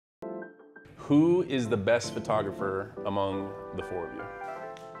Who is the best photographer among the four of you?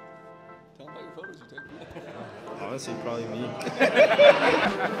 Tell them about your photos you take. Honestly, probably me.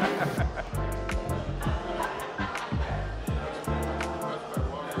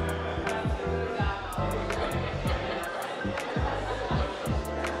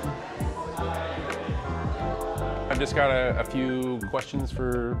 I've just got a few questions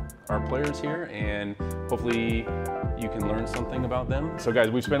for our players here, and hopefully you can learn something about them. So guys,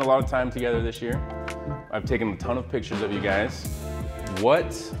 we've spent a lot of time together this year. I've taken a ton of pictures of you guys. What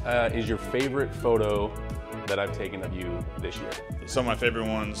is your favorite photo that I've taken of you this year? Some of my favorite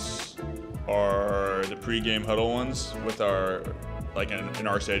ones are the pre-game huddle ones with our, like in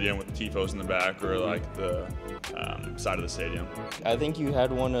our stadium with the TIFOs in the back, or like the side of the stadium. I think you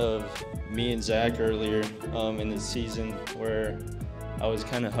had one of me and Zach earlier in the season where I was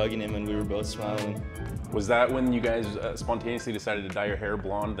kind of hugging him and we were both smiling. Was that when you guys spontaneously decided to dye your hair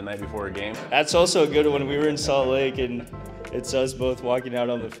blonde the night before a game? That's also a good one. We were in Salt Lake and it's us both walking out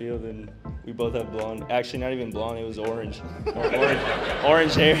on the field and we both have blonde. Actually, not even blonde, it was orange.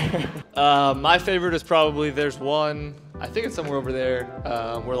 Orange hair. My favorite is probably, there's one, I think it's somewhere over there,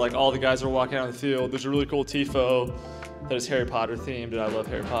 where like all the guys are walking out on the field. There's a really cool TIFO that is Harry Potter themed, and I love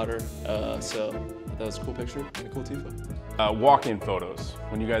Harry Potter. So that was a cool picture and a cool TIFO. Walk-in photos.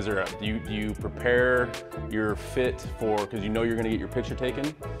 When you guys are up, do you prepare your fit for, because you know you're going to get your picture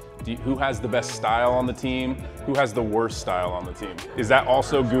taken? Who has the best style on the team? Who has the worst style on the team? Is that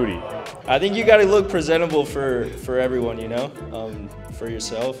also Goody? I think you got to look presentable for everyone, you know, for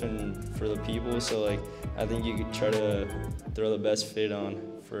yourself and for the people. So like, I think you could try to throw the best fit on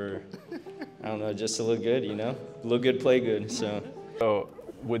for, I don't know, just to look good, you know? Look good, play good, so. So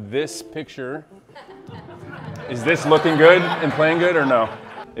with this picture, is this looking good and playing good or no?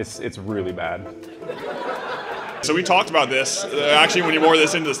 It's really bad. So we talked about this, actually when you wore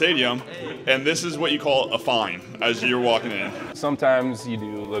this into the stadium, and this is what you call a fine as you're walking in. Sometimes you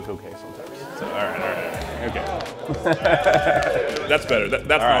do look okay sometimes. So, all right, okay. That's better, that's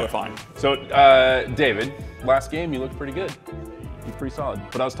not right. a fine. So David, last game you looked pretty good. You're pretty solid.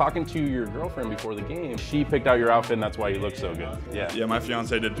 But I was talking to your girlfriend before the game. She picked out your outfit and that's why you look so good. Yeah. Yeah, my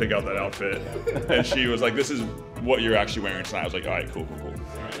fiance did pick out that outfit, and she was like, this is what you're actually wearing tonight. I was like, all right, cool. All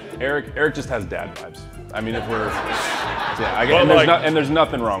right. Eric just has dad vibes. I mean, if we're, and there's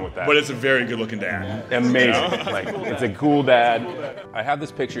nothing wrong with that. But it's a very good looking dad. Amazing, you know? Like, it's a cool dad. I have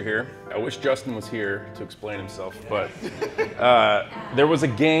this picture here. I wish Justin was here to explain himself, but there was a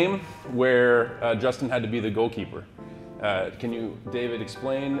game where Justin had to be the goalkeeper. Can you, David,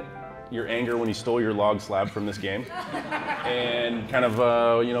 explain your anger when he stole your log slab from this game, and kind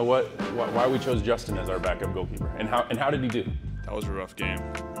of, you know why we chose Justin as our backup goalkeeper, and how did he do? That was a rough game.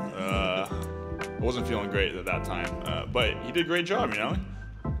 I wasn't feeling great at that time, but he did a great job, you know?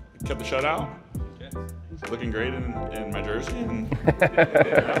 He kept the shutout. Looking great in my jersey, and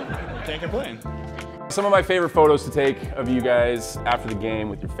can't complain. Some of my favorite photos to take of you guys after the game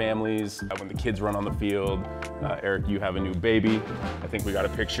with your families, when the kids run on the field. Eric, you have a new baby. I think we got a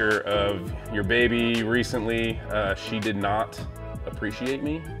picture of your baby recently. She did not appreciate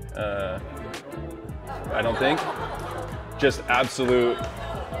me, I don't think. Just absolute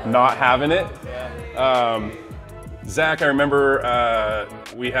not having it. Zach, I remember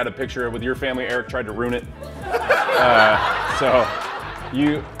we had a picture with your family. Eric tried to ruin it. So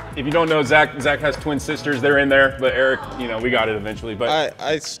if you don't know, Zach has twin sisters. They're in there, but Eric, you know, we got it eventually. But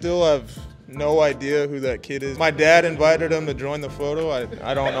I still have no idea who that kid is. My dad invited him to join the photo.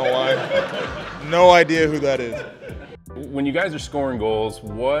 I don't know why. No idea who that is. When you guys are scoring goals,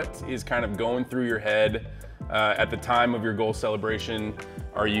 what is kind of going through your head at the time of your goal celebration?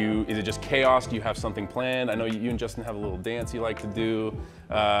 Is it just chaos? Do you have something planned? I know you and Justin have a little dance you like to do.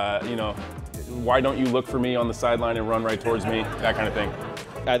 You know, why don't you look for me on the sideline and run right towards me? That kind of thing.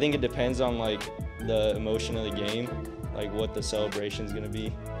 I think it depends on like the emotion of the game, like what the celebration's gonna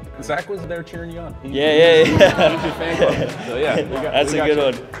be. Zach was there cheering you on. Yeah. He's your fan club. So yeah, that's a good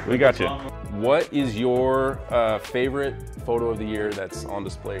one. We got you. What is your favorite photo of the year that's on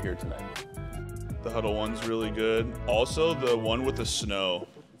display here tonight? The huddle one's really good. Also, the one with the snow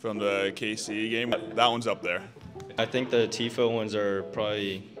from the KC game, that one's up there. I think the TIFO ones are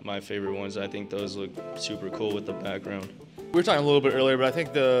probably my favorite ones. I think those look super cool with the background. We were talking a little bit earlier, but I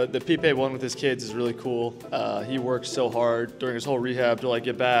think the Pipe one with his kids is really cool. He worked so hard during his whole rehab to like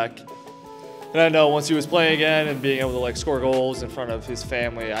get back. And I know once he was playing again and being able to like score goals in front of his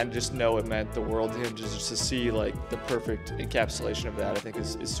family, I just know it meant the world to him just to see like the perfect encapsulation of that. I think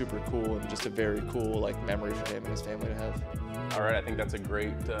is super cool and just a very cool like memory for him and his family to have. All right, I think that's a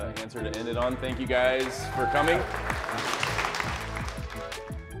great answer to end it on. Thank you guys for coming.